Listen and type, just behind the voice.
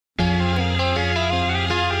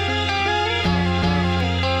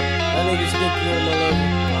niggas think you on my level.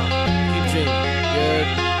 Keep dreaming, you heard?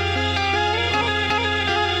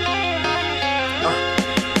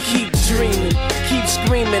 Keep dreaming, keep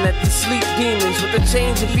screaming at the sleep demons. With the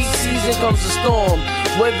change of each season comes a storm.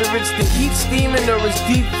 Whether it's the heat steaming or it's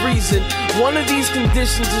deep freezing, one of these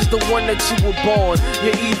conditions is the one that you were born.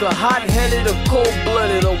 You're either hot-headed or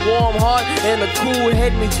cold-blooded. A warm heart and a cool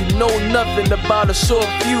head means you know nothing about a short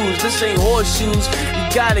fuse. This ain't horseshoes, you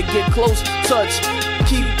gotta get close to touch.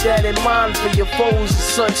 Keep that in mind for your foes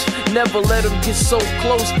and such. Never let them get so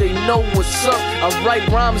close, they know what's up. I write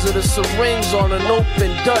rhymes of the syringe on an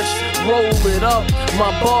open Dutch. Roll it up,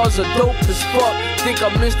 my bars are dope as fuck. Think I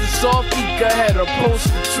missed the softy, go ahead, approach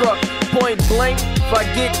the truck. Point blank, if I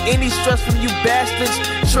get any stress from you bastards,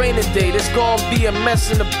 training day, there's gonna be a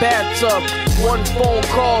mess in the bathtub. One phone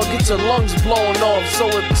call, get your lungs blown off. So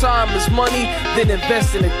if time is money, then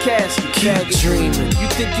invest in a casket. Keep dreaming. You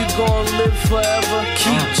think you gonna live forever?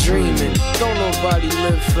 Keep dreaming. Don't nobody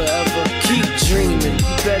live forever. Keep dreaming.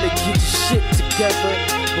 You better get your shit together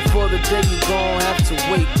before the day you gon' have to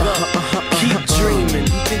wake up. Keep dreaming.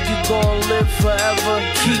 You think you gon' live forever?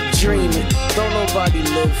 Keep dreaming. Don't nobody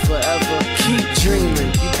live forever. Keep dreaming.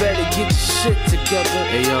 You better get your shit together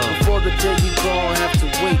before the day you gon' have to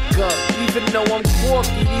wake up. Even though I'm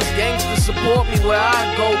quirky, these gangsters support me where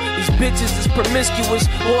I go. These bitches is promiscuous,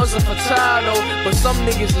 whores are fertile. But some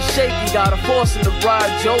niggas is shaky, got a force in the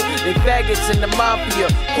ride, Joe. They faggots in the mafia,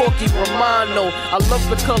 Corky Romano. I love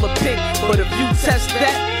the color pink, but if you test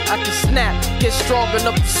that, I can snap, get strong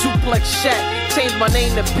enough to suplex Shaq. Change my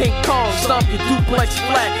name to Pink Kong, stomp your duplex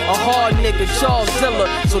flat. A hard nigga, Charles Zilla,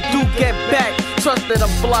 so do get back. Trust that I'm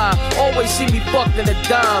fly, always see me fucked in a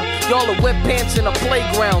dime. Y'all are wet pants in a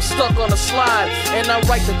playground, stuck on a slide. And I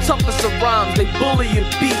write the toughest of rhymes, they bully and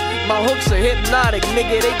beat. My hooks are hypnotic,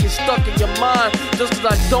 nigga, they get stuck in your mind. Just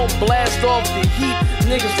cause I don't blast off the heat.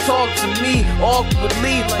 Niggas talk to me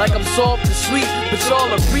awkwardly, like I'm soft and sweet. But y'all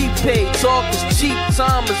are prepaid, talk is cheap.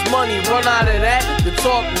 Time is money, run out of that, the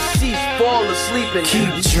talk will cease. Fall asleep and keep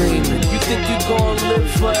dreaming. You think you gon' live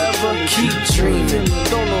forever? Keep dreaming.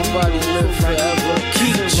 Don't nobody live forever.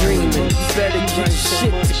 Keep dreaming. You better get your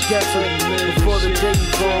shit together before the day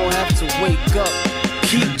you gon' have to wake up.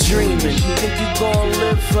 Keep dreaming. You think you gon'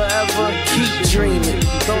 live forever? Keep dreaming.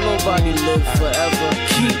 Don't nobody live forever.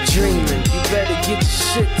 Keep dreaming. You better get your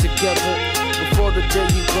shit together before the day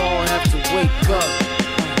you gon' have to wake up.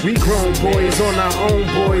 We grown boys on our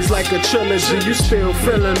own boys like a trilogy. You still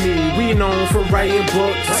feeling me. We known for writing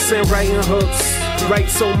books and writing hooks. Write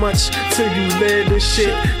so much till you live this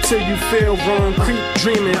shit, till you feel wrong. Creep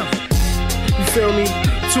dreaming. You feel me?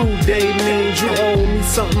 Today means you owe me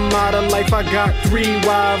something out of life. I got 3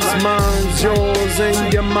 wives, mine's yours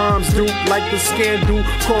and your mom's do. Like the scandal,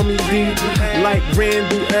 call me D. Like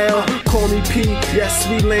Randall L, call me P. Yes,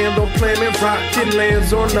 we land on Planet Rock, it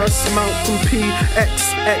lands on us. Mountain P,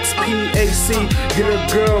 X, X, P, A, C. Get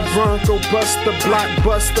a girl, Bronco Buster,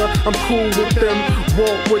 Blockbuster. I'm cool with them,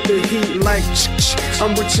 walk with the heat like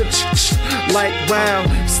I'm with you, like wow.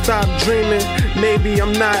 Stop dreaming, maybe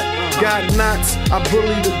I'm not. Got knots, I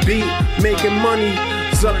bully the beat, making money.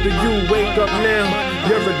 It's up to you, wake up now,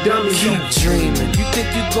 you're a dummy. Keep dreaming. You think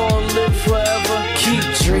you gon' live forever? Keep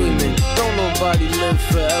dreaming. Don't nobody live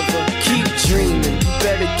forever. Keep dreaming. You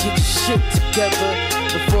better get your shit together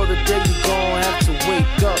before the day you gon' have to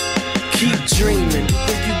wake up. Keep dreaming. You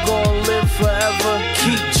think you gon' live forever?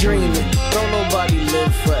 Keep dreaming. Don't nobody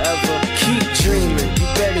live forever.